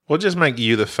We'll just make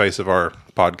you the face of our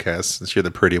podcast since you're the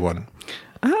pretty one.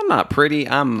 I'm not pretty.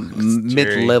 I'm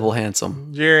mid-level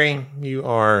handsome. Jerry, you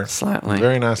are Slightly.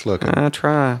 very nice looking. I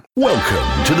try.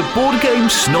 Welcome to the Board Game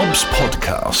Snobs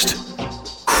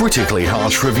Podcast. Critically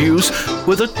harsh reviews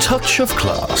with a touch of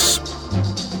class.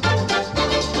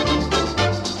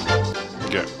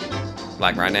 Go.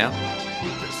 Like right now?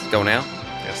 Yes. Go now?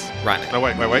 Yes. Right now.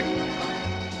 No, wait.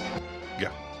 Go.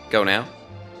 Go now?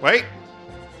 Wait.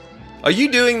 Are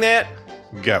you doing that?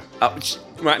 Go.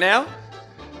 Right now?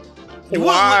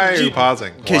 Why are you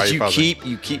pausing? Because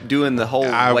you keep doing the whole.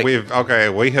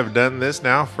 We have done this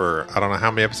now for I don't know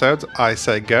how many episodes. I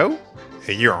say go,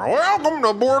 and you're welcome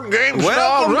to Board Game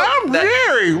Welcome Snobs. to- I'm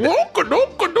Jerry.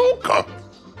 Woka.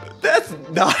 That's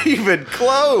not even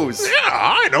close. Yeah,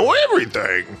 I know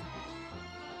everything.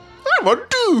 I'm a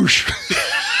douche.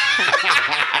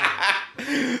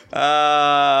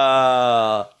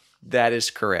 That is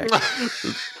correct.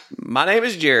 My name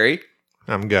is Jerry.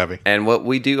 I'm Gabby. And what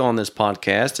we do on this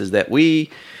podcast is that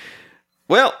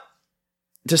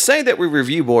to say that we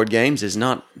review board games is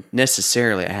not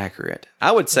necessarily accurate.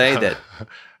 I would say that,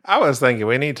 I was thinking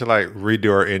we need to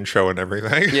redo our intro and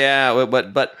everything. yeah,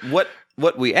 but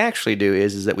what we actually do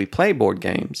is that we play board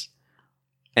games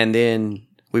and then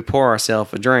we pour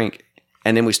ourselves a drink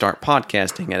and then we start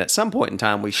podcasting. And at some point in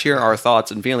time, we share our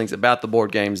thoughts and feelings about the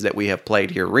board games that we have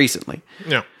played here recently.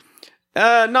 Yeah.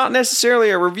 Not necessarily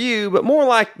a review, but more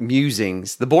like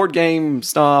musings. The Board Game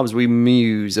Snobs, we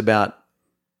muse about.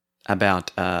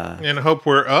 And hope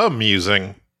we're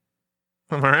amusing.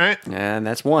 Am I right? And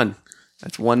that's one.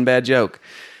 That's one bad joke.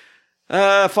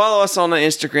 Follow us on the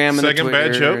Instagram and Second the Twitter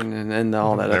bad joke? and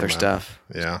all that Never other mind. stuff.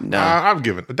 Yeah. No. I've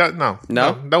given.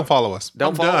 No. Don't follow us. Don't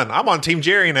I'm follow- done. I'm on Team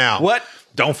Jerry now. What?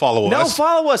 Don't follow No, us.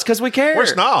 follow us because we care. We're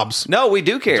snobs. No, we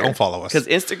do care. Don't follow us. Because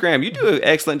Instagram, you do an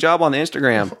excellent job on the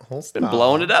Instagram. Been Stop.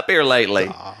 blowing it up here lately.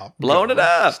 Stop. Blowing it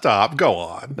up. Stop. Go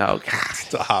on. No, God.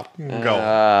 Stop. Go.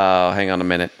 Oh, hang on a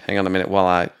minute while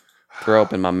I throw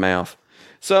up in my mouth.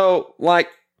 So,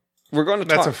 we're going to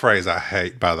That's talk. a phrase I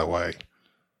hate, by the way.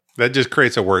 That just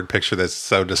creates a word picture that's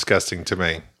so disgusting to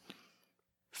me.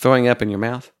 Throwing up in your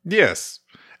mouth? Yes.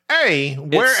 Where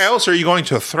It's- else are you going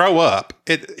to throw up?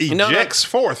 It No. ejects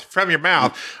forth from your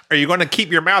mouth. Are you going to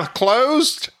keep your mouth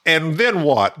closed? And then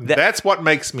what? That's what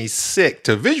makes me sick.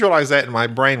 To visualize that in my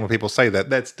brain when people say that,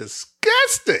 that's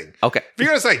disgusting. Okay. If you're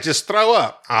going to say, just throw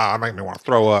up, it makes me want to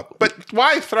throw up. But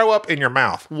why throw up in your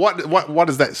mouth? What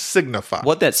does that signify?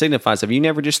 What that signifies, have you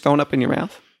never just thrown up in your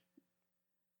mouth?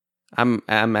 I'm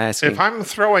asking. If I'm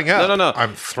throwing up, No.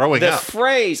 I'm throwing the up.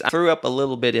 phrase, I threw up a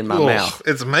little bit in my Ugh, mouth,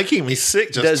 it's making me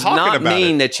sick just does talking not about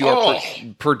mean it. that you are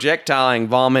projectiling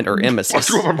vomit or I emesis.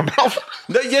 threw up in my mouth.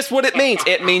 Yes, what it means.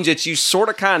 It means that you sort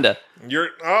of, kind of You're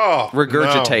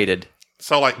regurgitated, no.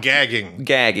 So like gagging.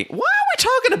 gagging. Why are we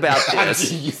talking about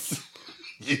this?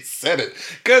 You said it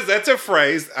because that's a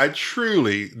phrase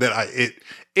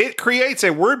it creates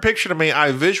a word picture to me.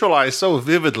 I visualize so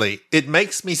vividly. It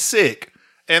makes me sick,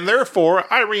 and therefore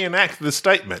I reenact the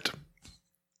statement.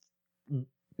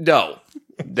 No,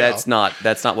 that's not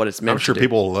what it's meant. I'm sure to do.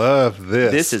 people love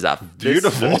this. This is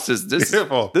beautiful. This is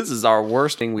Beautiful. This is our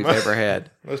worst thing we've ever had.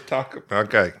 Let's talk.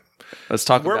 Okay, Let's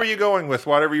talk. where about were you going with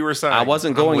whatever you were saying? I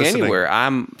wasn't I'm going listening. anywhere.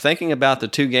 I'm thinking about the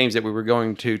two games that we were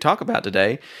going to talk about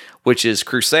today, which is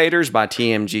Crusaders by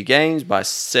TMG Games by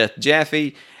Seth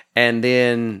Jaffe, and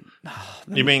then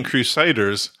You mean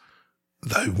Crusaders?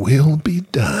 They will be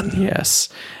done. yes,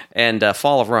 and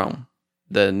Fall of Rome,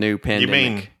 the new pandemic. You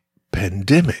mean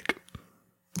pandemic?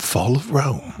 Fall of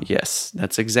Rome. Yes,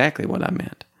 that's exactly what I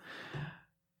meant.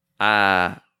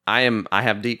 I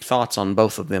have deep thoughts on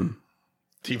both of them.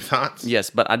 Deep thoughts? Yes,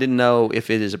 but I didn't know if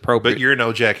it is appropriate. But you're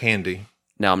no Jack Handy.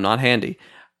 No, I'm not handy.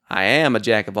 I am a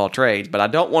jack of all trades, but I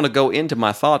don't want to go into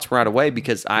my thoughts right away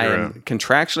because I You're am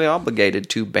contractually obligated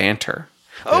to banter.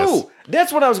 Oh,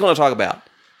 that's what I was going to talk about.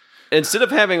 Instead of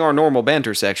having our normal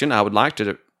banter section, I would like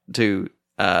to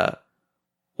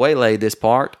waylay this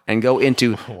part and go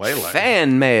into Waylay.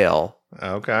 fan mail.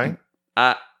 Okay.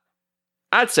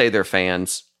 I'd say they're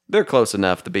fans. They're close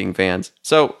enough to being fans.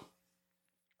 So,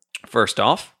 first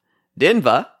off,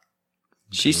 Denva.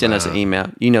 She sent us an email.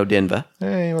 You know Denva.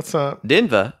 Hey, what's up?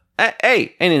 Denva.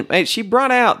 Hey, and she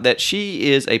brought out that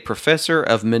she is a professor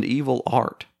of medieval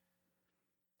art.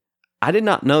 I did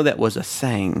not know that was a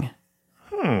thing.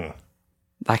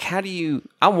 Like, how do you...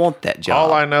 I want that job.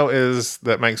 All I know is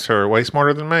that makes her way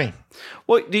smarter than me.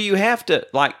 Well, do you have to...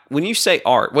 Like, when you say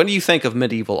art, what do you think of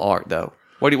medieval art, though?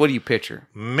 What do you picture?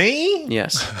 Me?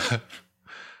 Yes.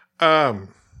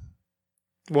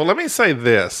 Well, let me say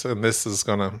this, and this is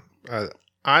gonna.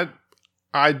 I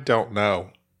don't know.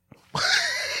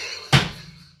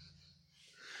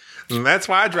 And that's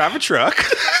why I drive a truck.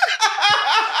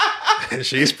 And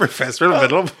she's professor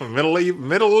of middle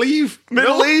leave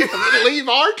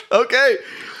art. Okay.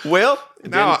 Well,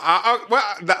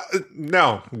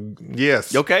 no.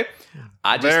 Yes. okay.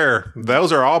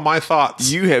 Those are all my thoughts.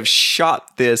 You have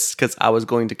shot this because I was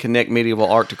going to connect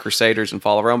medieval art to Crusaders and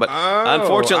Fall of Rome, but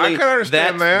unfortunately, I can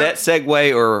understand that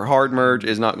segue or hard merge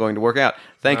is not going to work out.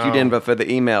 Thank you, No. Denver, for the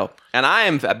email. And I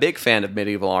am a big fan of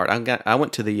medieval art. I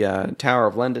went to the Tower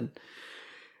of London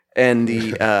and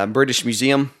the British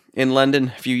Museum in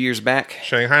London a few years back.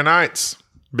 Shanghai Knights,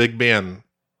 Big Ben.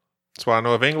 That's why I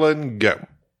know of England. Go.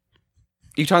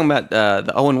 You talking about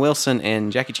the Owen Wilson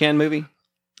and Jackie Chan movie?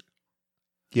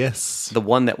 Yes. The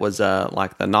one that was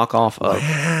like the knockoff of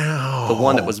the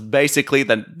one that was basically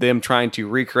them trying to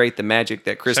recreate the magic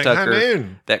that Chris Shanghai Tucker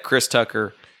Noon.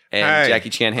 and Hey, Jackie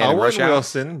Chan had in Owen Rush Hour.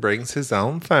 Wilson brings his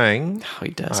own thing. Oh,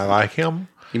 he does. I like him.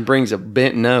 He brings a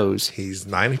bent nose. He's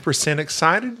 90%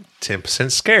 excited,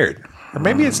 10% scared. Or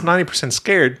maybe it's 90%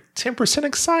 scared, 10%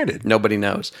 excited. Nobody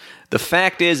knows. The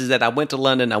fact is that I went to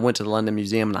London. I went to the London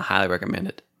Museum, and I highly recommend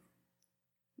it.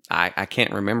 I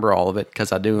can't remember all of it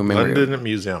because I do remember London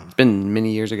Museum. It's been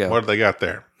many years ago. What do they got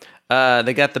there?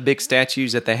 They got the big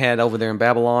statues that they had over there in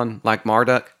Babylon, like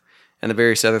Marduk, and the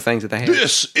various other things that they had.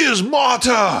 This is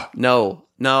Marta. No,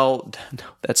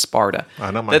 that's Sparta.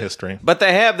 I know my history. But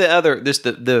they have the other,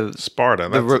 the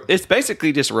Sparta. it's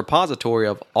basically just a repository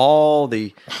of all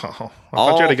the. I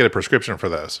thought you had to get a prescription for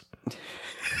those.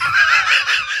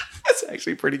 That's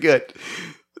actually pretty good.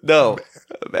 No,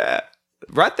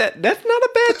 write that. That's not a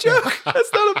bad joke.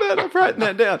 That's not a bad. I'm writing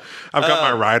that down. I've got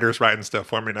my writers writing stuff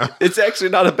for me now. It's actually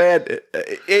not a bad.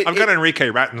 I've got Enrique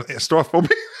writing stuff for me.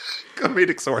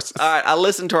 Comedic sources. All right, I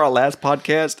listened to our last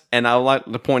podcast, and I would like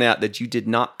to point out that you did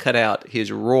not cut out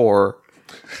his roar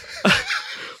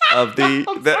of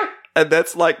and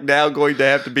that's like now going to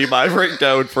have to be my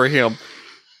ringtone for him.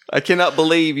 I cannot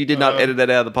believe you did not edit that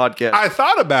out of the podcast. I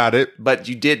thought about it, but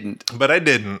you didn't. but I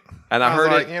didn't. And I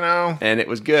heard was it, like, and it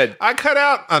was good. I cut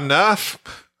out enough.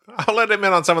 I'll let him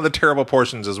in on some of the terrible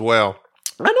portions as well.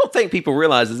 I don't think people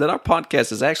realize is that our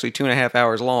podcast is actually 2.5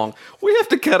 hours long. We have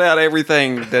to cut out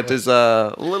everything that is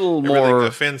a little Everything more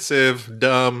offensive,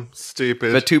 dumb,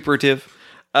 stupid. vituperative.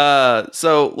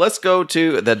 So let's go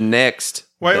to the next.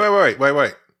 Wait.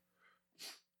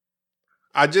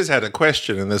 I just had a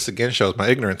question, and this again shows my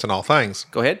ignorance in all things.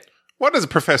 Go ahead. What does a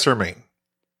professor mean?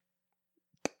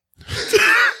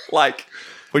 Like,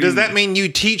 Does that mean you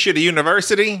teach at a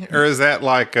university, or is that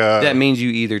like that means you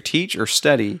either teach or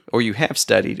study, or you have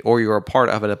studied, or you're a part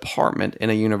of a department in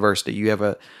a university. You have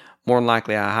a more than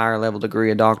likely a higher level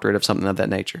degree, a doctorate of something of that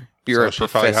nature. You're a she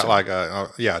probably professor. got like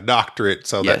a doctorate,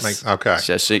 so Yes. that makes okay.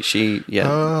 So she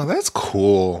Oh, that's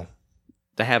cool.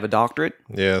 to have a doctorate.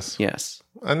 Yes, Yes.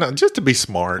 I know, just to be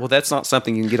smart. Well, that's not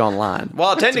something you can get online.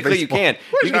 Well, technically you can.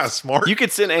 Well, You you're not smart. You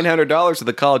could send $800 to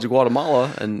the College of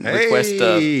Guatemala and request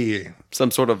Hey, some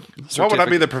sort of what would I be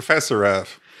certificate. the professor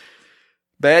of?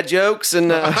 Bad jokes and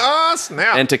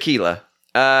Snap. and tequila.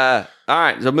 All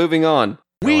right, so moving on.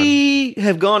 We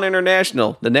have gone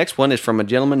international. The next one is from a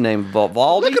gentleman named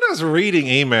Valdi. Look at us reading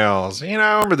emails. You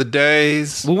know, remember the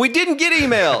days? Well, we didn't get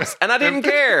emails, and I didn't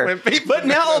care. when people- But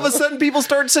now all of a sudden, people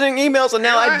started sending emails, and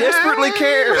now I desperately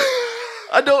care.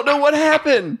 I don't know what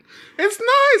happened. It's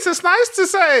nice. It's nice to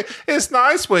say. It's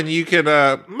nice when you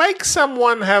can make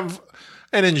someone have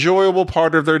an enjoyable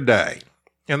part of their day,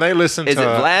 and they listen Is to.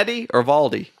 it Vladdy or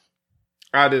Valdi?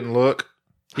 I didn't look.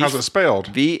 How's it spelled?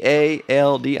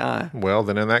 Valdi. Well,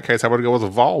 then in that case, I would go with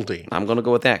Valdi. I'm going to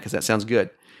go with that because that sounds good.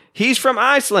 He's from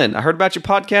Iceland. I heard about your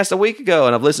podcast a week ago,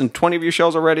 and I've listened to 20 of your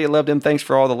shows already. I loved him. Thanks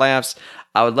for all the laughs.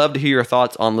 I would love to hear your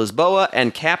thoughts on Lisboa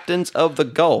and Captains of the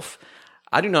Gulf.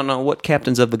 I do not know what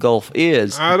Captains of the Gulf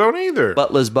is, I don't either.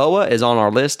 but Lisboa is on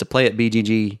our list to play at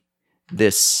BGG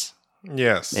this.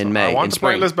 Yes, in May, I want in to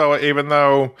play spring. Lisboa, even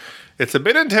though it's a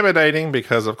bit intimidating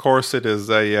because, of course, it is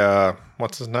a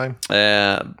what's his name?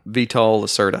 Vital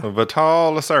Lacerda.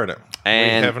 Vital Lacerda.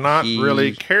 And we have not he-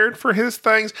 really cared for his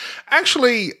things.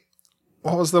 Actually,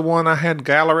 what was the one I had?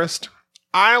 Gallerist.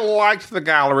 I liked the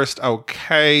Gallerist.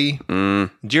 Okay,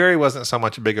 Jerry wasn't so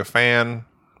much big a fan.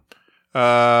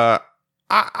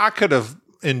 I could have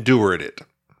endured it,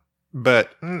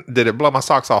 but did it blow my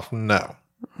socks off? No.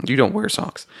 You don't wear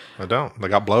socks. I don't. They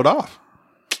got blowed off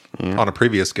on a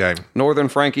previous game. Northern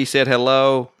Frankie said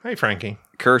hello. Hey, Frankie.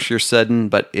 Curse your sudden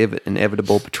but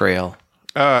inevitable betrayal.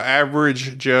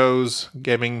 Average Joe's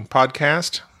Gaming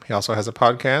Podcast. He also has a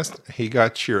podcast. He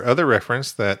got your other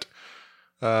reference that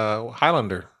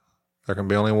Highlander There can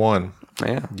be only one.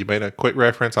 Yeah. You made a quick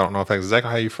reference. I don't know if that's exactly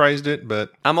how you phrased it,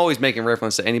 but I'm always making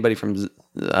reference to anybody from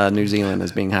New Zealand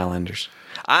as being Highlanders.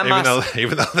 even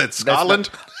though that's Scotland,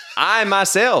 I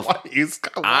myself,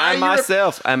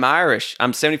 I'm Irish.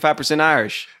 I'm 75%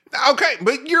 Irish. okay,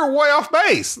 but you're way off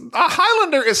base. A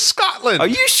Highlander is Scotland. Are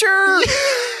you sure?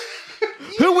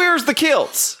 Who wears the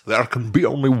kilts? There can be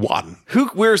only one. Who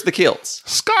wears the kilts?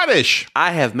 Scottish.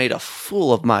 I have made a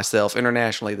fool of myself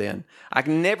internationally then. I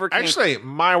never can. Actually,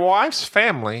 my wife's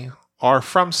family are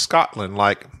from Scotland.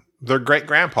 Like, their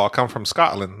great-grandpa come from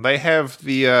Scotland. They have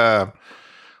the,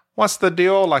 what's the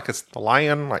deal? Like, it's the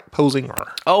lion, like, posing.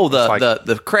 Or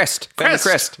the crest. Family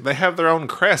crest. They have their own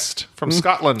crest from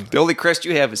Scotland. The only crest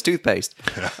you have is toothpaste.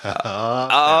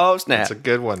 Oh, snap. That's a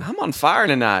good one. I'm on fire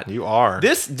tonight. You are.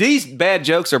 These bad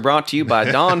jokes are brought to you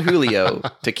by Don Julio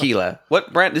Tequila.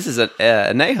 What brand? This is a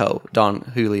Añejo Don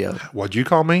Julio. What'd you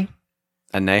call me?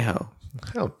 Añejo.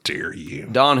 How dare you?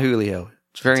 Don Julio.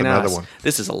 It's very That's nice. another one.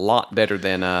 This is a lot better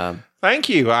than... Thank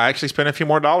you. I actually spent a few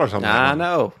more dollars on that. I one.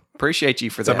 know. Appreciate you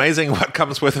for It's that. amazing what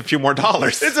comes with a few more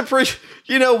dollars. It's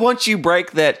once you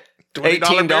break that $20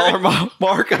 $18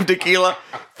 mark of tequila,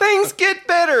 things get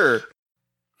better.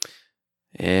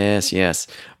 Yes.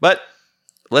 But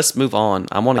let's move on.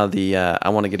 I want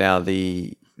to get out of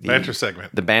the banter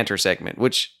segment. The banter segment,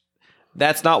 which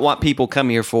that's not what people come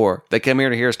here for. They come here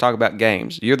to hear us talk about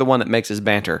games. You're the one that makes us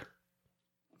banter.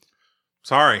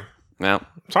 Sorry. Well,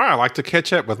 I like to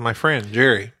catch up with my friend,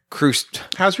 Jerry.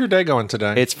 How's your day going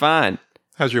today? It's fine.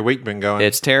 How's your week been going?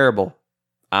 It's terrible.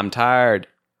 I'm tired.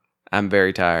 I'm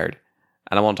very tired.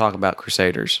 And I want to talk about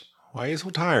Crusaders. Why are you so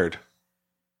tired?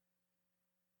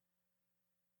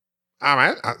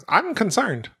 I'm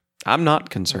concerned. I'm not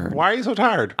concerned. Why are you so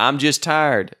tired? I'm just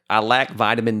tired. I lack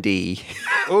vitamin D.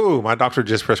 Ooh, my doctor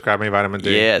just prescribed me vitamin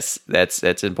D. Yes, that's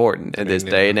important in this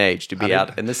day and age to be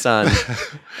out in the sun.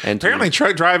 And Apparently,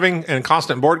 truck driving and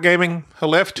constant board gaming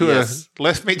left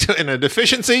me in a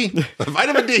deficiency of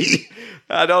vitamin D.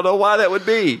 I don't know why that would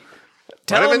be.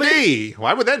 Vitamin D.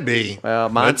 Why would that be? Well,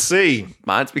 let's see.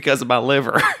 Mine's because of my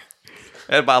liver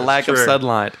and my lack of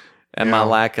sunlight and my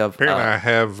lack of. Apparently, I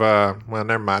have. Well,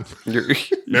 never mind.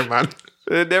 Never mind.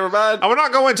 Never mind. I will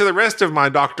not go into the rest of my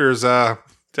doctor's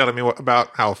telling me about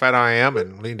how fat I am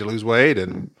and need to lose weight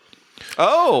and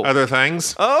other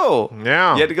things. Oh,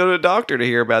 yeah. You had to go to a doctor to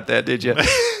hear about that, did you?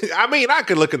 I mean, I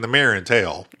could look in the mirror and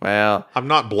tell. Well, I'm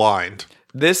not blind.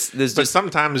 But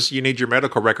sometimes you need your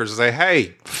medical records to say,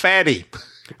 "Hey, fatty,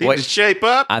 need to shape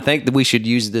up." I think that we should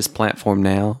use this platform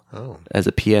now as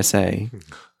a PSA.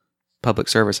 Public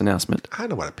service announcement. I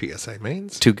know what a PSA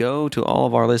means. To go to all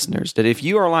of our listeners that if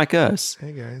you are like us,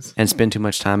 hey guys, and spend too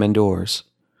much time indoors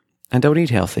and don't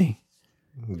eat healthy,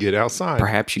 get outside.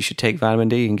 Perhaps you should take vitamin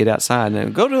D and get outside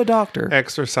and go to a doctor.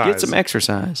 Exercise. Get some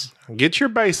exercise. Get your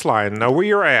baseline. Know where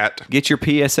you're at. Get your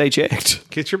PSA checked.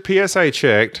 Get your PSA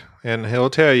checked, and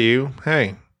he'll tell you,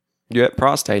 hey, your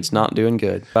prostate's not doing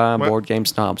good. By Board Game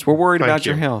Snobs. We're worried about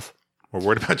your health. We're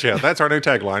worried about your health. That's our new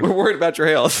tagline. We're worried about your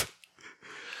health.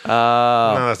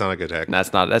 No, that's not a good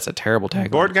tagline. That's a terrible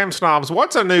tagline. Board Game Snobs.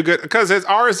 What's a new good? Because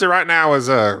ours right now is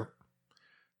a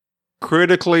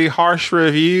critically harsh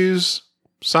reviews,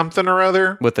 something or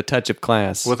other, with a touch of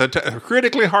class. With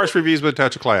critically harsh reviews with a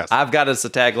touch of class. I've got us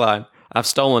a tagline. I've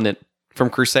stolen it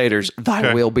from Crusaders.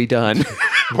 Thy will be done.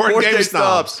 Board Game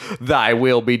Snobs. Thy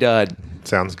will be done.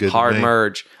 Sounds good. Hard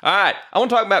merge. All right, I want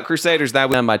to talk about Crusaders. That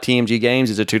was done by TMG Games.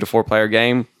 It's a 2 to 4 player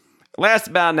game. Lasts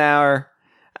about an hour.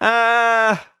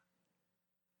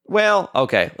 Well,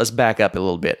 okay, let's back up a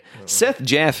little bit. Seth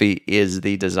Jaffe is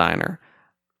the designer.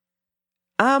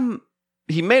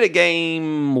 He made a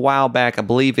game a while back. I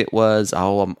believe it was,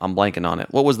 I'm blanking on it.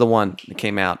 What was the one that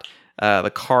came out? The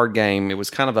card game. It was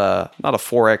kind of not a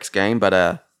 4X game, but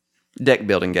a deck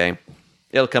building game.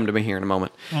 It'll come to me here in a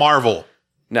moment. Marvel.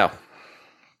 No.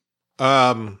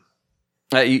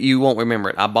 You won't remember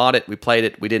it. I bought it. We played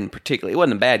it. It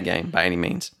wasn't a bad game by any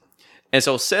means. And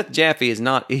so Seth Jaffe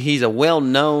he's a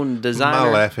well-known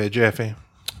designer. My laugh at Jaffe.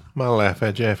 My laugh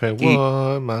at Jaffe.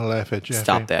 My laugh at Jaffe.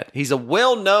 Stop that. He's a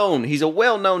well-known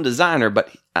designer,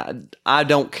 but I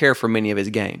don't care for many of his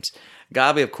games.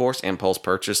 Gabi, of course, Impulse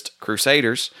purchased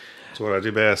Crusaders. That's what I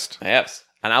do best. Yes.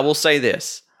 And I will say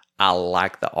this. I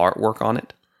like the artwork on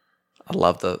it. I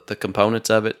love the components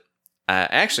of it.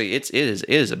 Actually, it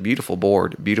is a beautiful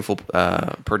board, beautiful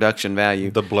production value.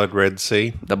 The Blood Red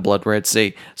Sea. The Blood Red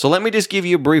Sea. So let me just give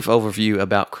you a brief overview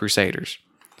about Crusaders.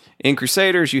 In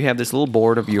Crusaders, you have this little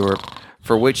board of Europe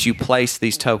for which you place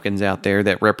these tokens out there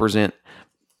that represent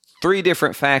 3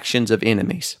 different factions of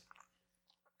enemies.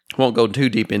 Won't go too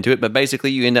deep into it, but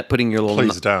basically you end up putting your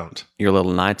Please don't.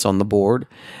 little knights on the board,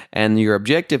 and your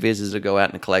objective is to go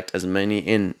out and collect as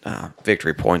many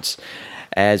victory points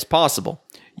as possible.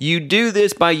 You do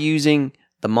this by using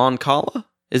the Mon Cala.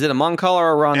 Is it a Mon Cala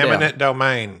or a Rondel? Eminent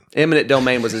Domain. Eminent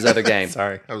Domain was his other game.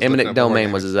 Sorry. I was Eminent looking up Domain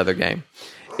more was his other game.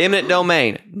 Eminent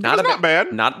Domain. Not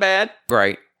bad. Not bad.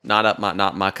 Great. Not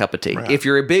my cup of tea. Right. If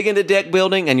you're big into deck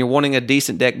building and you're wanting a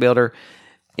decent deck builder,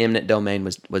 Eminent Domain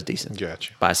was decent.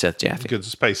 Gotcha. By Seth Jaffe. Good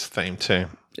space theme, too.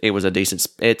 It was a decent.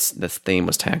 The theme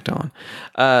was tacked on.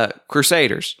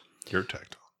 Crusaders. You're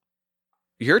tacked on.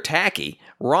 You're tacky.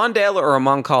 Rondel or a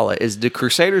Mon Cala? Is the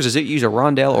Crusaders? Does it use a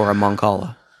Rondel or a Mon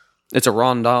Cala? It's a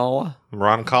Rondel.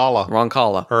 Roncalla.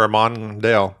 Roncalla. Or a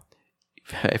Mondale.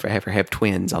 If I ever have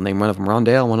twins, I'll name one of them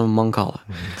Rondel, one of them Mon Cala.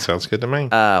 Sounds good to me.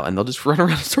 And they'll just run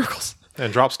around in circles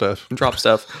And drop stuff. and drop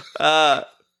stuff. That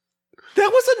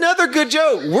was another good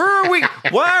joke.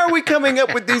 Why are we coming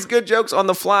up with these good jokes on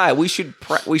the fly? We should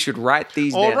write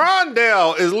these Well, down.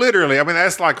 Rondell is literally,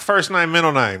 that's like first name,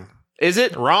 middle name. Is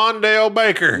it? Rondell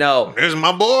Baker. No. There's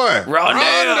my boy.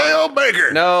 Rondell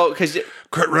Baker. No, because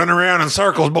Quit running around in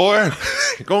circles, boy.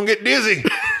 You're going to get dizzy.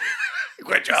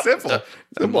 quit dropping Simple.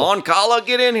 stuff. Mon Cala,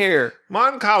 get in here.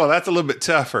 Moncala, that's a little bit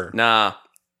tougher. Nah.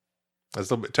 That's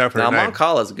a little bit tougher. Now, name. Mon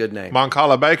Cala's a good name.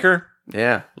 Moncala Baker.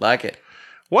 Yeah, like it.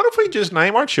 What if we just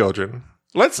name our children?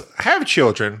 Let's have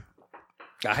children.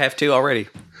 I have two already.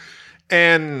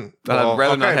 And But I'd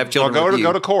rather not have children with you.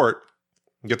 go to court,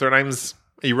 get their names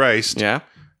erased, Yeah.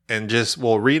 and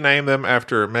we'll rename them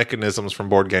after mechanisms from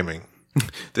board gaming.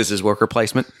 This is worker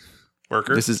placement.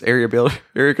 Worker This is area control.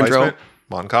 placement.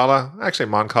 Moncala. Actually,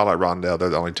 Moncala and Rondell, they're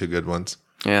the only two good ones.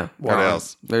 Yeah. What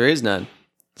else? There is none.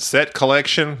 Set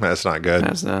collection. That's not good.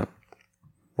 That's not.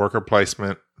 Worker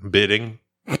placement. Bidding.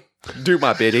 Do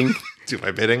my bidding. Do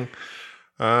my bidding.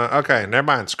 Okay, never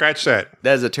mind. Scratch that.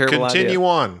 That is a terrible idea. Continue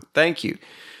on. Thank you.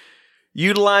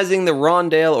 Utilizing the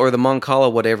Rondel or the Mon Cala,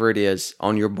 whatever it is,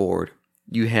 on your board,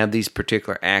 you have these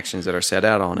particular actions that are set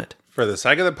out on it. For the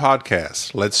sake of the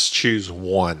podcast, let's choose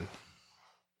one.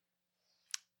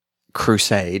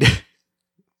 Crusade.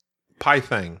 Pie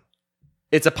thing.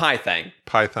 It's a pie thing.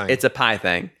 Pie thing. It's a pie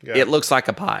thing. Yeah. It looks like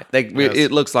a pie. Yes.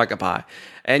 It looks like a pie.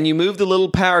 And you move the little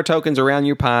power tokens around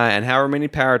your pie, and however many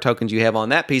power tokens you have on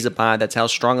that piece of pie, that's how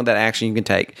strong of that action you can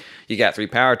take. You got 3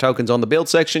 power tokens on the build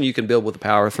section. You can build with a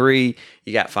power of 3.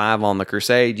 You got 5 on the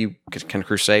crusade. You can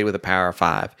crusade with a power of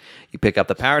 5. You pick up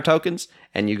the power tokens,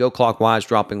 and you go clockwise,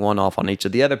 dropping 1 off on each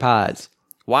of the other pies.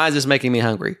 Why is this making me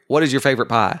hungry? What is your favorite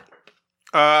pie?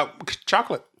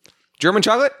 Chocolate. German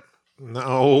chocolate?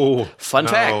 No. Fun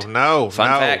fact. No.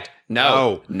 Fun fact.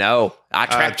 No. I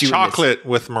trapped you in this. Chocolate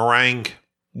with meringue.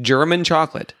 German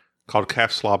chocolate Called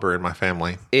calf slobber in my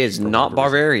family. is not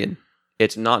Bavarian.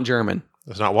 It's not German.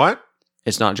 It's not what?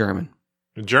 It's not German.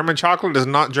 German chocolate is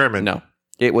not German. No.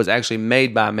 It was actually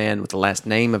made by a man with the last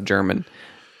name of German.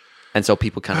 And so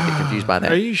people kind of get confused by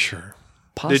that. Are you sure?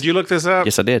 Possibly. Did you look this up?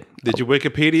 Yes, I did. Did you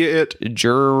Wikipedia it?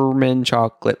 German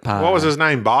chocolate pie. What was his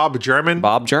name? Bob German?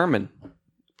 Bob German.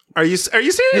 Are you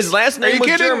serious? His last Are name you was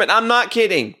kidding? German. I'm not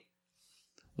kidding.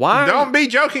 Why? Don't be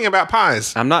joking about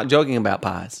pies. I'm not joking about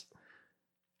pies.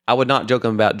 I would not joke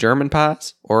about German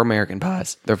pies or American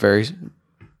pies. They're very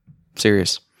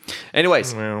serious.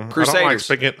 Anyways, Well,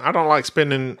 Crusaders. I don't like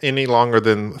spending any longer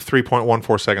than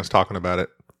 3.14 seconds talking about it.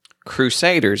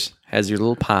 Crusaders has your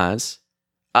little pies.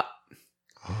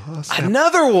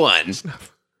 Another one.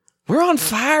 We're on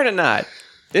fire tonight.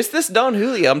 It's this Don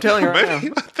Julio. I'm telling you right now.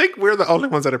 Maybe, I think we're the only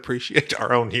ones that appreciate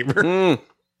our own humor.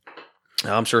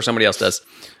 I'm sure somebody else does.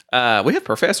 We have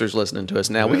professors listening to us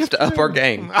now. We have to up our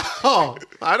game. Oh,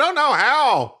 I don't know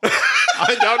how.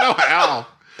 I don't know how.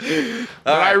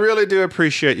 But I really do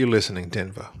appreciate you listening,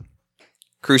 Denver.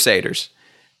 Crusaders.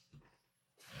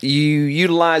 You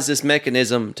utilize this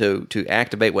mechanism to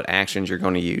activate what actions you're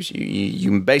going to use.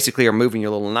 You basically are moving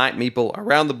your little knight meeple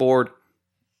around the board,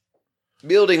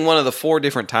 building one of the 4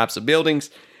 different types of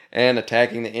buildings, and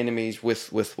attacking the enemies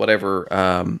with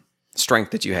whatever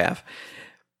strength that you have.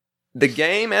 The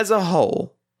game as a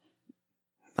whole,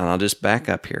 and I'll just back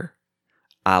up here,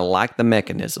 I like the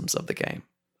mechanisms of the game.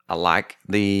 I like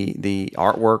the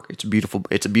artwork. It's beautiful.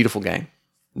 It's a beautiful game.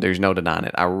 There's no denying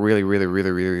it. I really, really,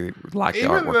 really, really like the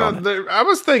artwork on it. I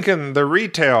was thinking the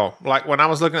retail, like when I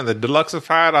was looking at the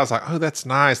Deluxeified, I was like, oh, that's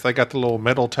nice. They got the little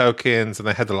metal tokens and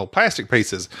they had the little plastic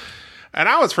pieces. And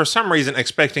I was, for some reason,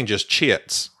 expecting just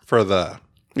chits for the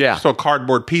so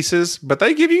cardboard pieces, but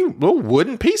they give you little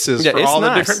wooden pieces for all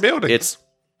the different buildings.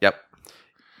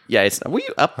 Will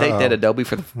you update that Adobe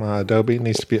for the... My Adobe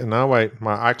needs to be... No, wait.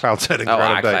 My iCloud settings Oh, are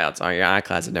out of date. iClouds. Oh, your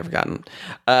iClouds have never gotten...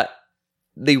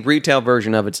 the retail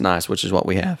version of it's nice, which is what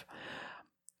we have.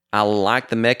 I like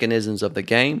the mechanisms of the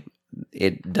game.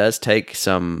 It does take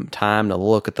some time to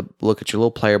look at your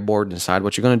little player board and decide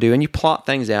what you're going to do, and you plot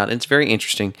things out. And it's very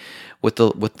interesting with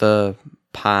the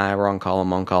pie Roncalla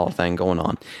Moncala thing going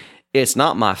on. It's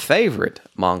not my favorite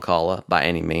Moncala by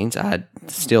any means. I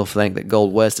still think that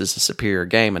Gold West is a superior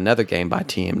game. Another game by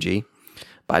TMG,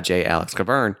 by J. Alex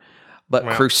Cavern. But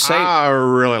Crusade, I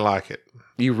really like it.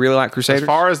 You really like Crusaders?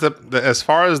 As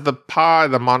far as the pie,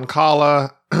 the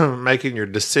Moncala, making your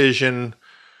decision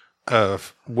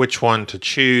of which one to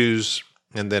choose,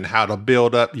 and then how to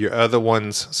build up your other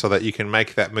ones so that you can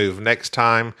make that move next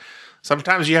time.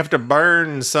 Sometimes you have to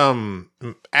burn some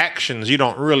actions you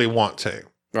don't really want to.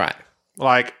 Right.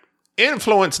 Like,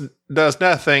 influence does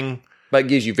nothing. But it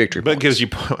gives you victory But points. gives you,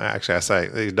 actually, I say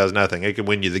it does nothing. It can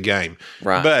win you the game.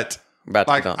 Right. But,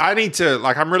 like, I need to,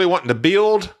 like, I'm really wanting to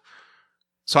build,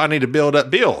 so I need to build.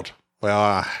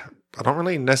 Well, I don't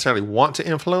really necessarily want to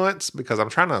influence because I'm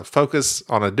trying to focus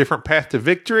on a different path to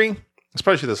victory,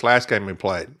 especially this last game we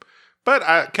played. But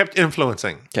I kept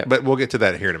influencing. Okay. But we'll get to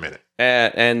that here in a minute.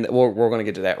 And we're going to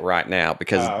get to that right now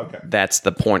because that's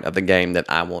the point of the game that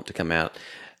I want to come out.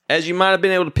 As you might have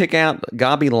been able to pick out,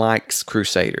 Gobby likes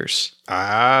Crusaders.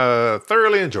 I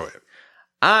thoroughly enjoy it.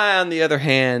 I, on the other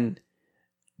hand,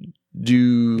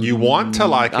 do... You want to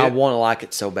like it? I want to like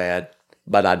it so bad,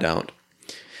 but I don't.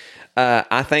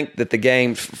 I think that the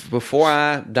game, before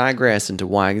I digress into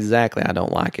why exactly I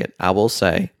don't like it, I will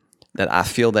say that I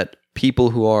feel that people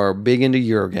who are big into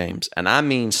Eurogames, and I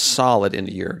mean solid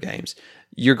into Eurogames,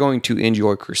 you're going to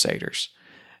enjoy Crusaders.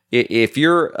 If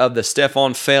you're of the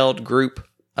Stefan Feld group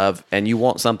and you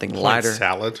want something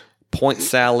lighter, point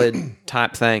salad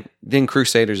type thing, then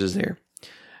Crusaders is there.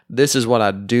 This is what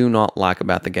I do not like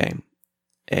about the game.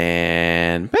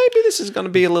 And maybe this is going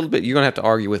to be a little bit, you're going to have to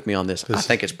argue with me on this. I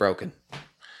think it's broken.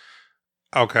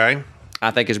 Okay.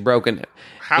 I think it's broken.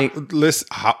 Okay.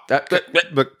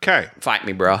 Fight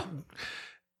me, bro.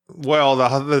 Well,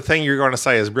 the thing you're going to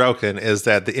say is broken is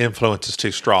that the influence is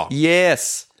too strong.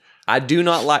 Yes. I do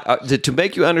not like, to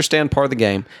make you understand part of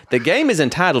the game is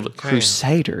entitled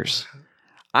Crusaders.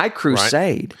 I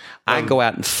crusade. Right. I go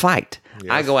out and fight.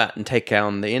 Yes. I go out and take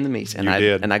down the enemies. And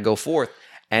I go forth.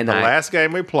 And the last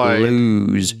game we played,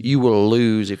 lose. You will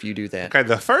lose if you do that. Okay,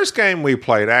 the first game we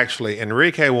played, actually,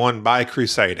 Enrique won by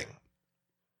crusading.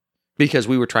 Because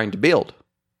we were trying to build.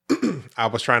 I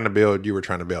was trying to build, you were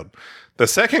trying to build. The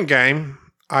second game,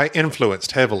 I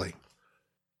influenced heavily.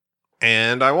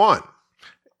 And I won.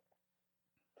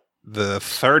 The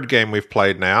third game we've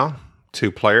played now,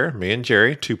 2-player, me and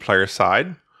Jerry, 2-player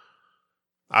side.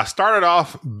 I started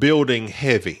off building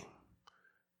heavy.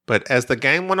 But as the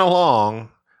game went along,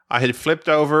 I had flipped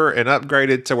over and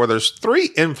upgraded to where there's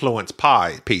 3 influence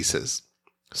pie pieces.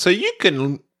 So you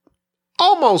can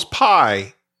almost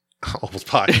pie.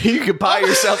 You can pie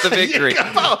yourself to victory.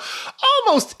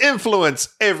 Almost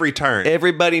influence every turn.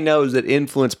 Everybody knows that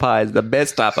influence pie is the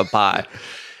best type of pie.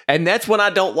 And that's what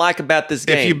I don't like about this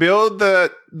game. If you build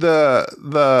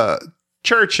the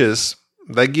churches,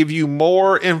 they give you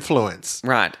more influence.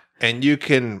 Right. And you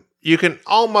can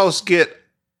almost get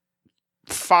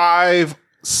 5,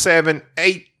 7,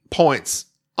 8 points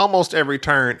almost every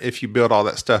turn if you build all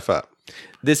that stuff up.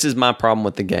 This is my problem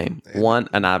with the game. One,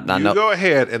 and I know. You go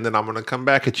ahead, and then I'm going to come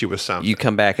back at you with something. You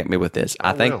come back at me with this.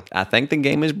 I think the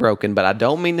game is broken, but I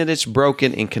don't mean that it's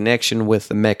broken in connection with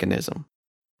the mechanism.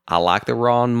 I like the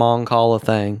Ron Moncala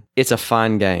thing. It's a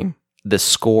fine game. The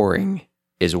scoring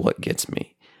is what gets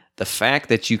me. The fact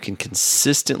that you can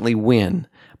consistently win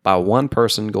by one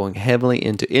person going heavily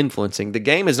into influencing. The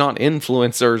game is not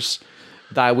influencers,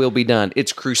 thy will be done.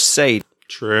 It's crusade.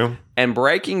 True. And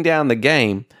breaking down the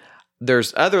game,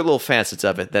 there's other little facets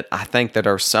of it that I think that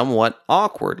are somewhat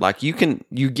awkward. Like you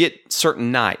get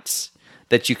certain knights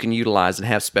that you can utilize and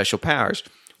have special powers.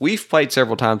 We've played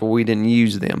several times where we didn't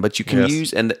use them, but you can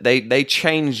use, and they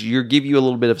change, give you a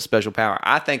little bit of special power.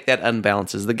 I think that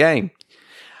unbalances the game.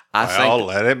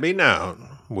 Let it be known.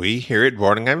 We here at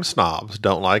Boarding Game Snobs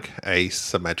don't like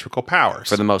asymmetrical powers.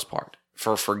 For the most part.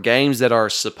 For games that are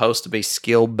supposed to be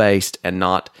skill-based and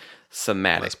not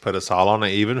thematic. Let's put us all on an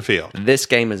even field. This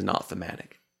game is not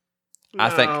thematic. No,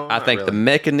 I think the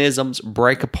mechanisms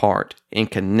break apart in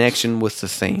connection with the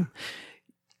theme.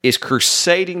 Is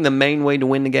crusading the main way to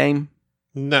win the game?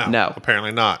 No.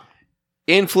 Apparently not.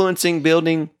 Influencing,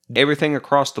 building, everything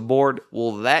across the board,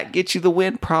 will that get you the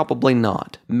win? Probably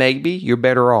not. Maybe you're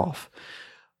better off.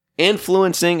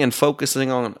 Influencing and focusing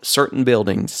on certain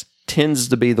buildings tends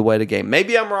to be the way to game.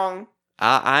 Maybe I'm wrong.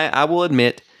 I will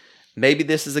admit maybe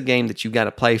this is a game that you've got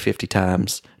to play 50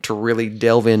 times to really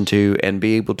delve into and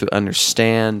be able to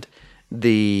understand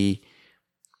the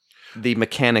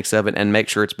mechanics of it and make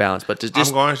sure it's balanced. But to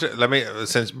just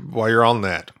since while you're on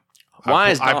that,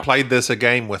 I played this a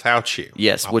game without you.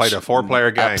 Yes, I played a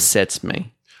 4-player game. Upsets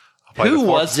me. Who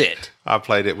was it? I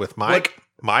played it with Mike.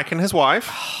 Mike and his wife.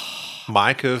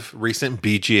 Mike of recent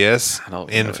BGS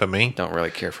infamy. Don't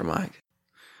really care for Mike.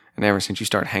 And ever since you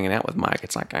start hanging out with Mike,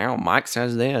 it's like, oh, Mike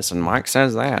says this and Mike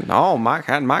says that. Oh, Mike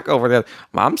had Mike over there.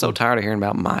 I'm so tired of hearing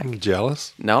about Mike.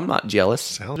 Jealous? No, I'm not jealous.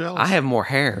 Sound jealous? I have more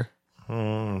hair.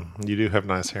 You do have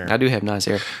nice hair. I do have nice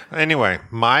hair. Anyway,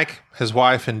 Mike, his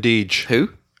wife, and Deej. Who?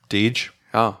 Deej.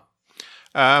 Oh.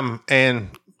 And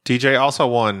DJ also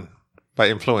won by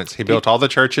influence. He built all the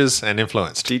churches and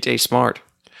influenced. DJ Smart.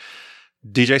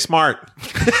 DJ Smart.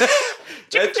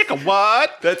 Chicka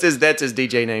what? That's his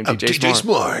DJ name. DJ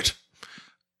Smart.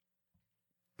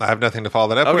 I have nothing to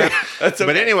follow that up with. That's okay.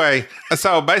 But anyway,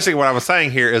 so basically what I was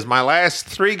saying here is my last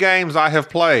 3 games I have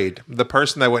played, the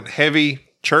person that went heavy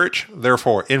church,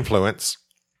 therefore influence,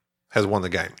 has won the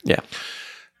game. Yeah.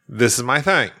 This is my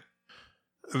thing.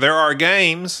 There are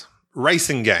games,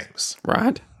 racing games.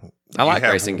 Right. I like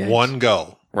racing games. One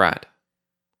goal. Right.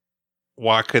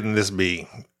 Why couldn't this be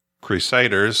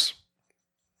Crusaders?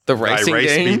 The racing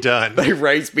race game? be done. The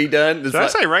race be done? Did I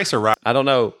say race or rice? I don't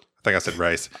know. I think I said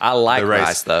race. I like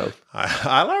rice though.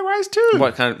 I like rice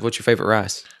too. What's your favorite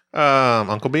rice?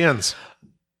 Uncle Ben's.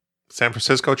 San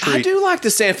Francisco treat. I do like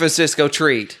the San Francisco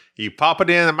treat. You pop it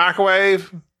in the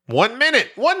microwave. 1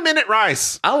 minute. 1 minute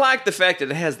rice. I like the fact that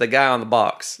it has the guy on the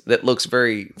box that looks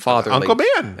very fatherly. Uncle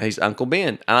Ben. He's Uncle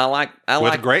Ben. And I like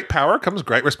With great power comes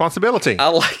great responsibility. I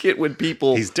like it when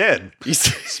people He's dead.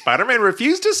 Spider-Man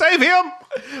refused to save him.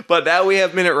 But now we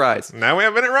have minute rice. Now we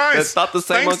have minute rice. It's not the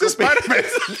same Thanks Uncle to Spider-Man.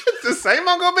 It's the same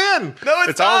Uncle Ben. No,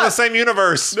 it's all in the same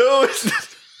universe. No, it's not.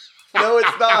 No,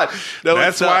 it's not. No,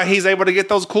 That's why he's able to get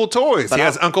those cool toys. But he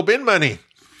has Uncle Ben money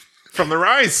from the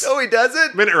rice. No, he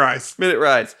doesn't. Minute rice. Minute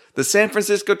rice. The San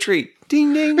Francisco treat.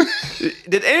 Ding, ding.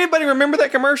 Did anybody remember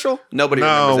that commercial? Nobody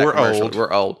remembers that commercial. Old.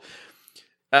 We're old.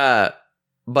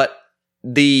 But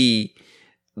the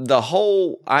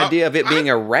whole idea of it being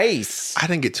a race. I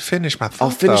didn't get to finish my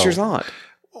thought. Finish your thought.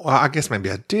 Well, I guess maybe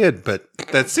I did, but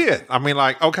that's it. I mean,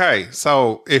 like, okay,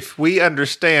 so if we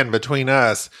understand between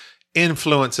us,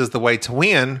 influence is the way to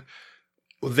win,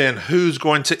 then who's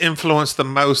going to influence the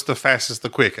most, the fastest, the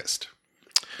quickest?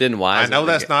 Then why? I know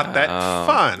that's not that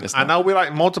fun. I know we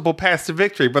like multiple paths to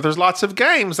victory, but there's lots of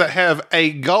games that have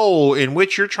a goal in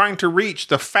which you're trying to reach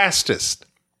the fastest.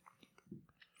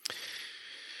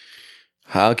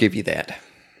 I'll give you that.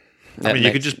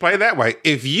 You could just play it that way.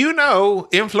 If you know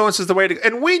influence is the way to,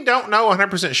 and we don't know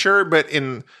 100% sure, but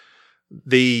in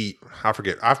I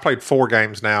forget, I've played 4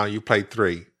 games now. You played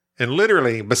 3. And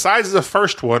literally, besides the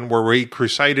first one where we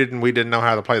crusaded and we didn't know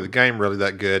how to play the game really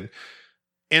that good,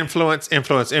 influence.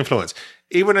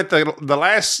 Even at the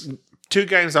last 2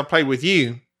 games I played with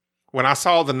you, when I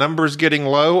saw the numbers getting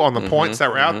low on the points that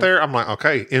were out there, I'm like,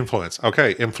 okay, influence.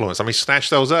 Let me snatch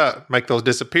those up, make those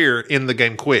disappear in the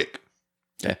game quick.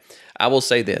 Yeah. I will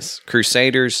say this.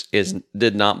 Crusaders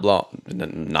did not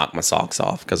knock my socks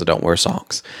off because I don't wear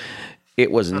socks.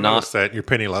 It was not that your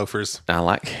penny loafers. I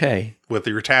like, hey, with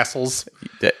your tassels.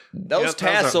 Those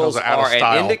tassels are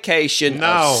an indication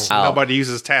of style. Nobody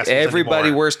uses tassels. Everybody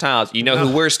anymore. wears tassels. You know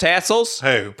who wears tassels?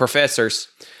 Who? Professors.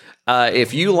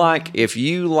 If you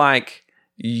like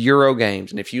Euro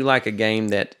games, and if you like a game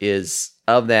that is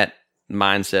of that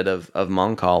mindset of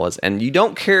Moncalas, and you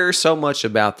don't care so much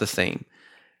about the theme,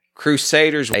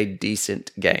 Crusaders a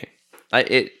decent game.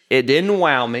 It didn't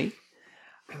wow me.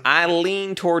 I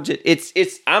lean towards it.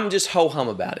 I'm just ho-hum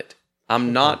about it.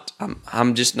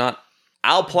 I'm just not.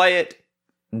 I'll play it.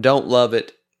 Don't love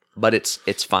it, but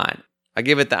it's fine. I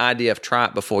give it the idea of try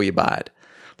it before you buy it.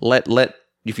 Let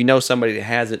if you know somebody that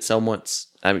has it, someone's.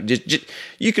 I mean, just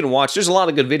you can watch. There's a lot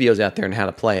of good videos out there on how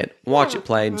to play it. Watch it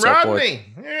played and so forth. Rodney,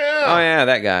 yeah. Oh yeah,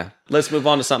 that guy. Let's move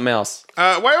on to something else.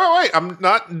 Wait. I'm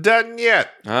not done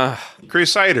yet.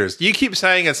 Crusaders. You keep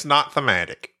saying it's not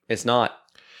thematic. It's not.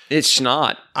 It's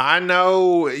not. I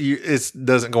know it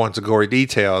doesn't go into gory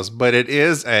details, but it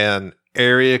is an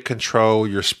area control.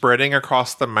 You're spreading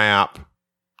across the map,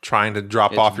 trying to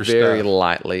drop off your stuff. Very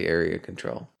lightly area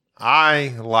control.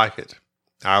 I like it.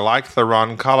 I like the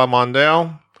Ron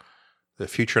Calamondale, the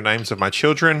future names of my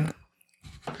children.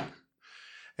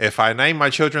 If I name my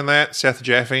children that, Seth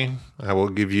Jaffe, I will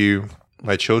give you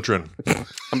my children. I'm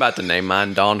about to name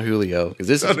mine Don Julio because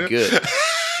this is good.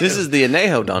 This is the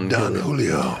Añejo Don Julio.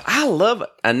 Julio. I love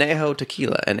Añejo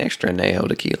tequila, an extra Añejo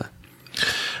tequila.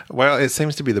 Well, it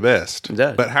seems to be the best. It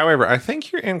does. But however, I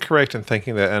think you're incorrect in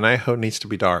thinking that Añejo needs to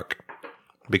be dark.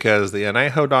 Because the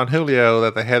Añejo Don Julio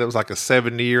that they had, it was like a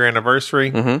 70-year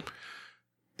anniversary. Mm-hmm.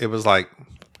 It was like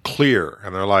clear.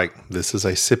 And they're like, this is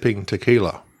a sipping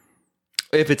tequila.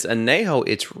 If it's añejo,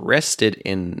 it's rested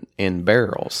in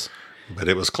barrels. But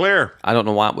it was clear. I don't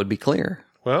know why it would be clear.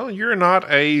 Well, you're not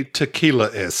a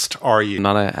tequilaist, are you? I'm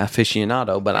not an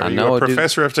aficionado, but Are I you know a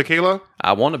professor of tequila?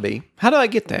 I want to be. How do I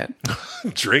get that?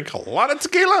 Drink a lot of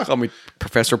tequila. Call me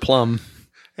Professor Plum.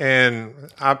 And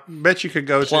I bet you could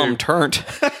go Plum to... turnt.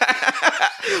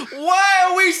 Why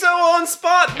are we so on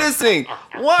spot dissing?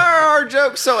 Why are our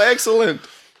jokes so excellent?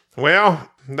 Well,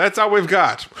 that's all we've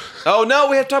got. Oh no,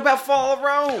 we have to talk about Fall of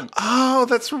Rome. Oh,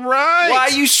 that's right. Why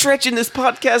are you stretching this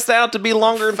podcast out to be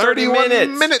longer than 30 31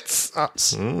 minutes?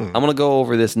 minutes. I'm going to go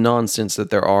over this nonsense that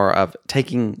there are of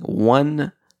taking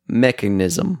one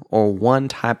mechanism or one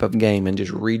type of game and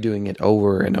just redoing it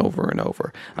over and over and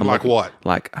over. Like what?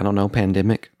 Like, I don't know,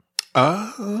 Pandemic.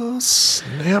 Oh,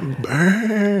 snap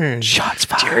burn. Shots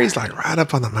fired. Jerry's like right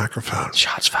up on the microphone.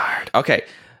 Shots fired. Okay.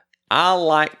 I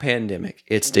like Pandemic.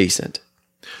 It's decent.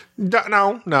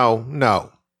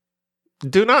 No.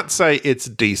 Do not say it's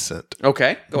decent.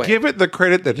 Okay. Go ahead. Give it the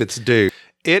credit that it's due.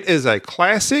 It is a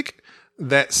classic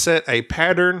that set a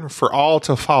pattern for all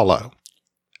to follow.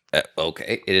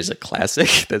 Okay. It is a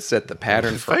classic that set the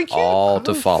pattern for Thank you. all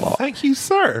to follow. Thank you,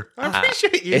 sir. I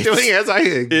appreciate you doing as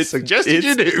I suggested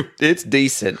you do. It's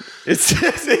decent. It's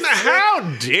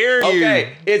How dare you?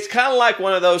 okay. It's kind of like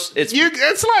one of those. It's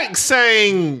It's like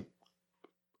saying,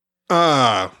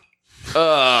 I'll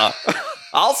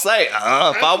say if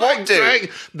I want to.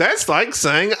 That's like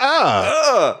saying, there,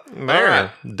 All right.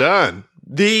 done.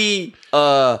 The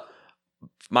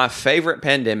my favorite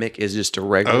Pandemic is just a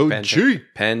regular Oh, pandemic. gee.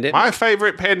 Pandemic. My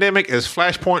favorite Pandemic is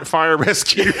Flashpoint Fire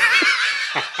Rescue.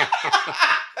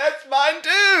 That's mine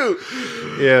too.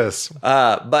 Yes.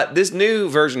 But this new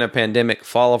version of Pandemic,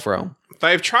 Fall of Rome,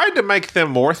 They've tried to make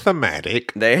them more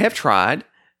thematic. they have tried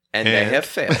and they and have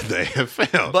failed. They have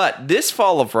failed. But this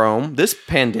Fall of Rome, this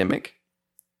Pandemic,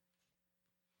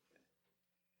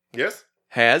 yes.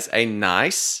 has a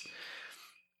nice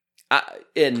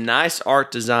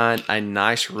art design, a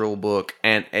nice rule book,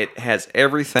 and it has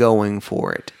everything going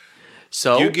for it.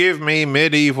 So You give me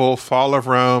medieval, Fall of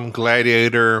Rome,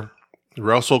 Gladiator,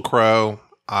 Russell Crowe.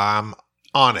 I'm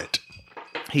on it.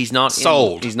 he's not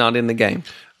Sold. he's not in the game.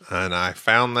 And I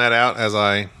found that out as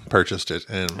I purchased it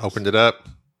and opened it up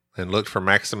and looked for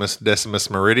Maximus Decimus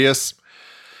Meridius.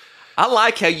 I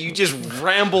like how you just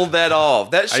rambled that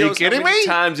off. That Are you shows kidding how many me?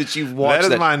 times that you've watched That is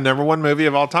that. my number one movie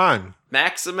of all time.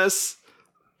 Maximus,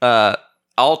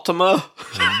 Ultima.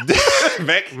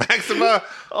 Maxima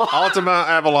Ultima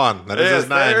Avalon. That is Yes, his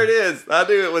name. there it is. I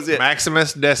knew it was it.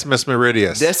 Maximus Decimus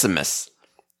Meridius. Decimus.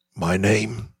 My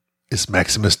name is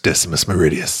Maximus Decimus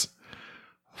Meridius.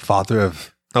 Father.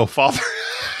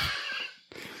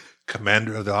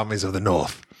 Commander of the armies of the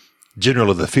North.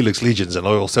 General of the Felix Legions and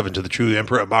loyal servant to the true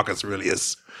Emperor Marcus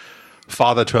Aurelius.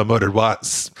 Father to a murdered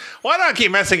wife. Why do I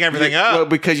keep messing everything Well, up?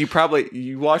 because you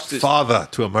watched it. Father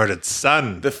to a murdered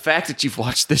son. The fact that you've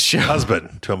watched this show.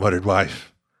 Husband to a murdered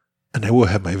wife. And I will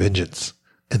have my vengeance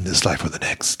in this life or the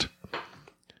next.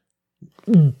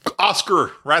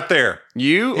 Oscar, right there.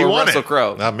 You He or won Russell it.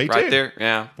 Crowe? Me right too. there.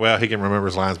 Yeah. Well, he can remember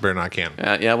his lines better than I can.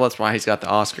 Yeah, well, that's why he's got the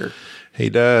Oscar. He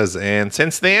does. And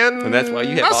since then, And that's why you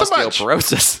have not so much.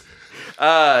 osteoporosis.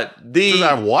 Does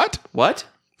I what? What?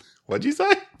 What'd you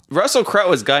say? Russell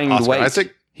Crowe has gained Oscar weight.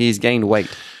 Isaac? He's gained weight.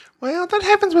 Well, that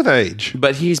happens with age.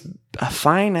 But he's a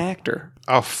fine actor.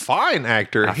 A fine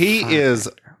actor. He is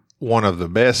one of the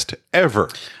best ever.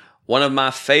 One of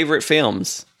my favorite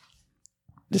films.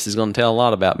 This is going to tell a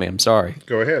lot about me. I'm sorry.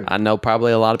 Go ahead. I know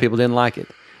probably a lot of people didn't like it.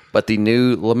 But the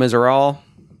new Les Miserables,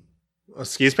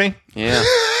 Excuse me? yeah.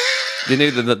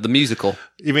 the musical.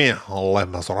 You mean Les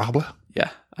Miserables? Yeah,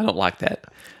 I don't like that.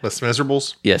 Les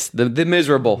Miserables? Yes, the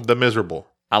Miserable. The Miserable.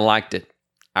 I liked it.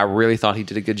 I really thought he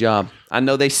did a good job. I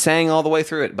know they sang all the way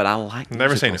through it, but I liked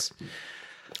Never seen it.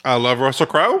 I love Russell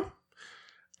Crowe.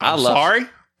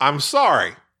 I'm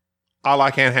sorry. I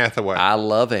like Anne Hathaway. I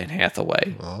love Anne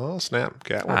Hathaway. Oh, snap.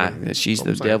 Catwoman. She's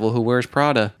the devil who wears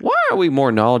Prada. Why are we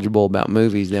more knowledgeable about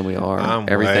movies than we are I'm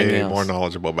everything way else? more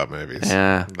knowledgeable about movies.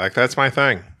 Yeah. Like, that's my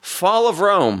thing. Fall of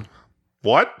Rome,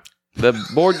 What? the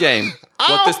board game.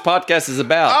 What this podcast is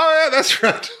about. Oh, yeah, that's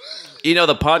right. You know,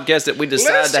 the podcast that we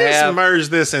decided Let's to just have. merge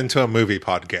this into a movie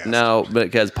podcast. No,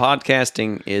 because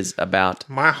podcasting is about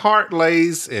My heart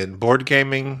lays in board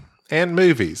gaming and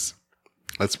movies.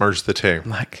 Let's merge the two.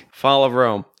 like Fall of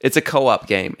Rome. It's a co-op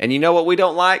game. And you know what we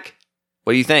don't like?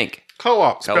 What do you think?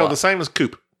 Co-op. Spelled Co-op. the same as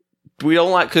Coop. We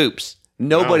don't like coops.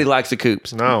 Nobody No. likes the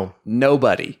coops. No.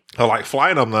 Nobody. I like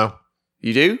flying them, though.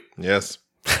 You do? Yes.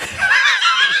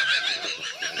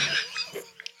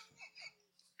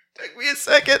 Took me a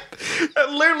second. It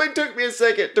literally took me a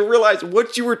second to realize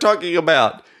what you were talking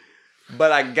about.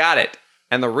 But I got it.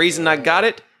 And the reason I got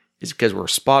it is because we're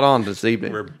spot on this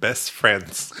evening. We're best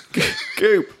friends.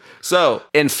 Coop. So,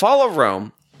 in Fall of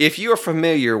Rome, if you are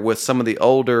familiar with some of the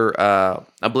older,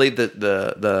 I believe that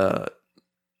the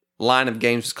line of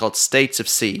games is called States of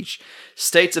Siege.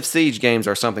 States of Siege games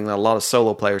are something that a lot of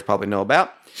solo players probably know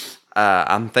about.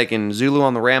 I'm thinking Zulu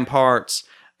on the Ramparts.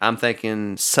 I'm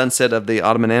thinking Sunset of the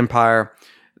Ottoman Empire.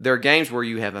 There are games where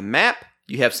you have a map,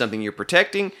 you have something you're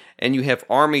protecting, and you have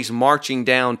armies marching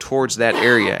down towards that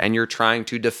area, and you're trying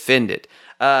to defend it.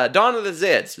 Dawn of the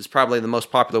Zeds is probably the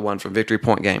most popular one from Victory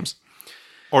Point Games.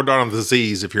 Or Dawn of the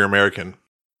Z's if you're American.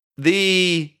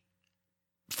 The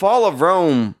Fall of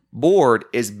Rome board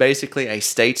is basically a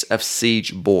States of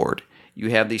Siege board. You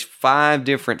have these 5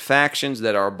 different factions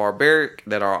that are barbaric,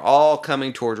 that are all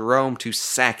coming towards Rome to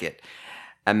sack it.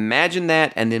 Imagine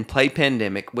that and then play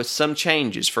Pandemic with some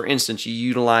changes. For instance, you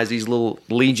utilize these little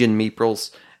legion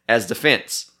meeples as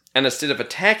defense. And instead of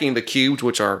attacking the cubes,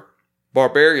 which are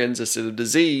barbarians instead of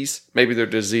disease, maybe they're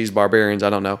disease barbarians, I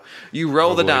don't know. You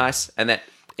roll the dice and that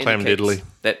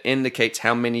indicates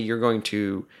how many of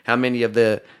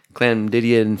the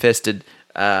chlamydia infested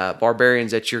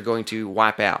barbarians that you're going to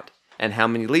wipe out and how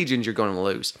many legions you're going to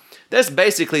lose. That's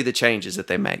basically the changes that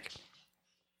they make.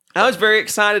 I was very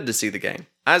excited to see the game.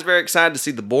 I was very excited to see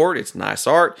the board. It's nice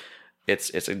art. It's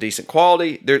a decent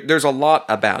quality. There's a lot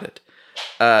about it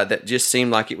that just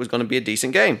seemed like it was going to be a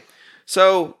decent game.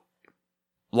 So,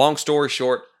 long story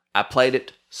short, I played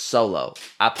it solo.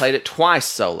 I played it twice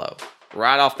solo,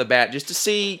 right off the bat, just to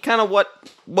see kind of what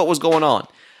was going on.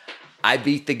 I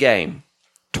beat the game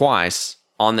twice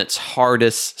on its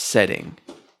hardest setting,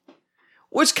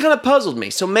 which kind of puzzled me.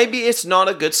 So maybe it's not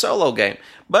a good solo game,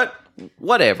 but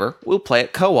whatever. We'll play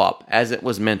it co-op as it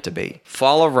was meant to be.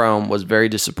 Fall of Rome was very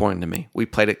disappointing to me. We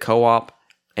played it co-op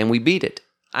and we beat it.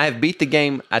 I have beat the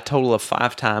game a total of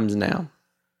 5 times now.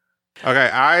 Okay,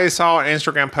 I saw an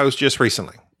Instagram post just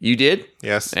recently. You did?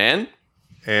 Yes. And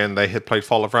they had played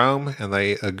Fall of Rome, and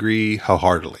they agree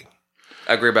wholeheartedly.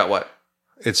 agree about what?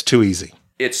 It's too easy.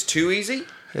 It's too easy?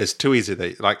 It's too easy.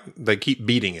 They keep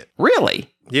beating it.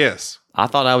 Really? Yes. I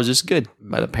thought I was just good,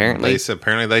 but apparently.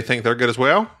 Apparently they think they're good as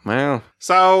well. Well.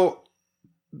 So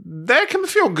that can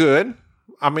feel good.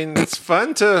 I mean, it's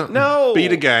fun to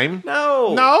beat a game.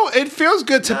 No, it feels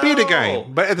good to beat a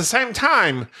game. But at the same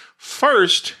time,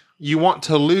 first, you want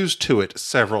to lose to it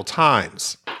several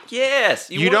times. Yes.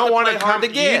 You don't want to come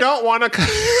again. You don't want to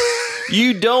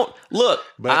You don't. Look,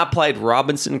 I played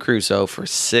Robinson Crusoe for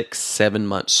 6-7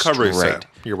 months straight.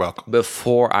 You're welcome.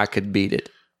 Before I could beat it.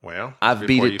 Well, I've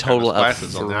beat it total of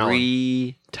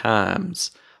 3 times.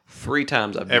 3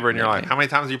 times I've beat it. Ever in your life. How many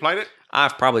times have you played it?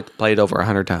 I've probably played over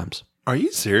 100 times. Are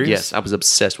you serious? Yes, I was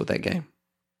obsessed with that game.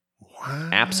 Wow.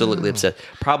 Absolutely obsessed.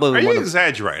 Probably. Are you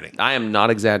exaggerating? I am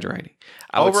not exaggerating.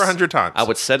 Over 100 times. I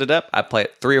would set it up. I'd play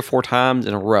it 3 or 4 times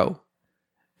in a row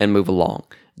and move along.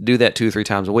 Do that 2 or 3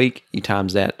 times a week. You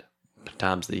times that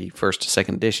times the first to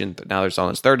second edition. But now there's on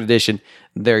its 3rd edition.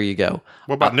 There you go.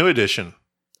 What about new edition?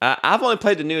 I've only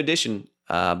played the new edition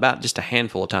about just a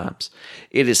handful of times.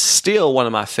 It is still one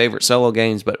of my favorite solo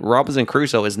games, but Robinson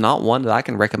Crusoe is not one that I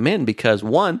can recommend because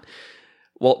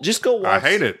just go watch. I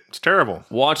hate it. It's terrible.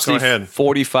 Watch the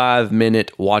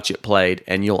 45-minute Watch It Played,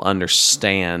 and you'll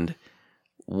understand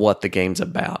what the game's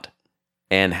about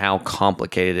and how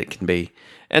complicated it can be.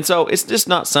 And so it's just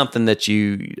not something that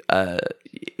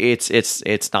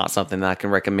it's not something that I can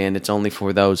recommend. It's only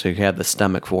for those who have the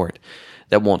stomach for it,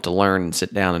 that want to learn and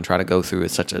sit down and try to go through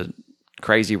such a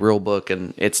crazy rule book,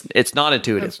 and it's not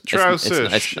intuitive.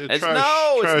 It's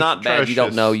not bad. You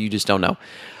don't know. You just don't know.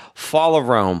 Fall of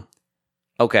Rome.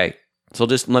 Okay, so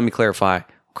just let me clarify.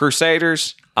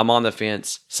 Crusaders, I'm on the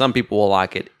fence. Some people will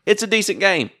like it. It's a decent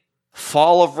game.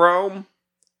 Fall of Rome,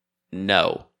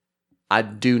 no. I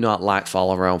do not like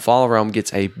Fall of Rome. Fall of Rome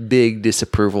gets a big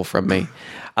disapproval from me.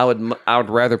 I would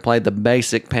rather play the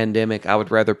basic Pandemic. I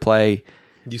would rather play.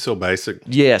 You so basic.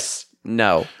 Yes.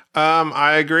 No.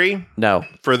 I agree. No.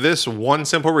 For this one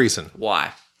simple reason.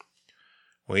 Why?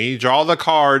 When you draw the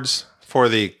cards for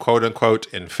the quote unquote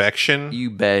infection. You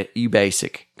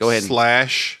basic. Go ahead.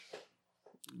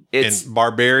 It's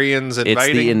barbarians invading.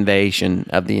 It's the invasion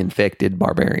of the infected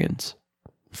barbarians.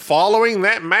 Following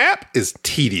that map is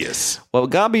tedious. What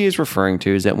Gabi is referring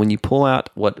to is that when you pull out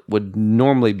what would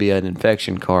normally be an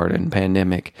infection card in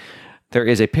Pandemic, there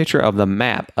is a picture of the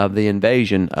map of the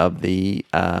invasion of the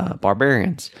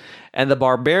barbarians. And the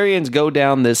barbarians go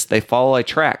down this, they follow a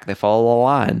track, they follow a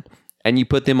line, and you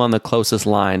put them on the closest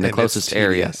line, the And closest it's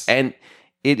area. tedious. And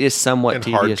it is somewhat And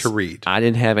tedious. hard to read. I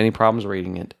didn't have any problems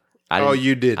reading it.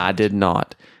 You didn't. I did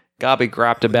not. Gobby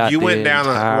griped about You went down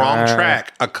the wrong entire-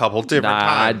 track a couple different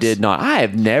times. I did not. I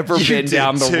have never You been did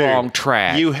down the too. wrong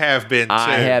track. You have been too.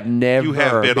 I have never You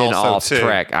have been also off too.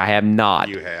 track. I have not.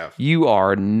 You have. You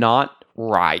are not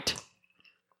right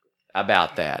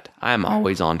about that. I am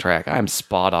always on track. I am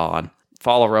spot on.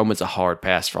 Fall of Rome is a hard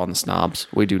pass for on the snobs.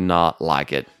 We do not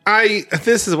like it.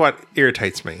 This is what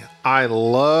irritates me. I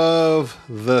love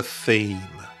the theme.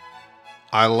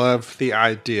 I love the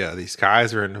idea. These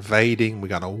guys are invading. We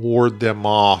got to ward them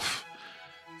off.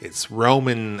 It's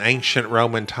ancient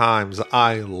Roman times.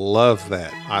 I love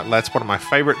that. That's one of my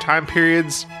favorite time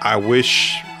periods. I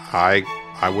wish I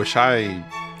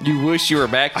You wish you were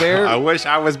back there? I wish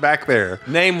I was back there.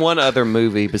 Name one other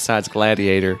movie besides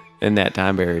Gladiator in that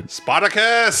time period.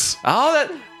 Spartacus.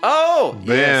 Oh,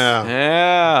 yes.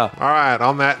 Yeah. All right.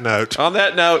 On that note, On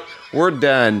that note, we're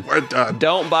done. we're done.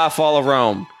 Don't buy Fall of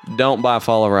Rome. Don't buy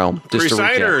Fall of Rome. Just to recap.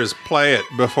 Crusaders, play it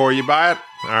before you buy it.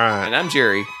 All right. And I'm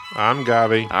Jerry. I'm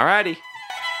Gabi. All righty.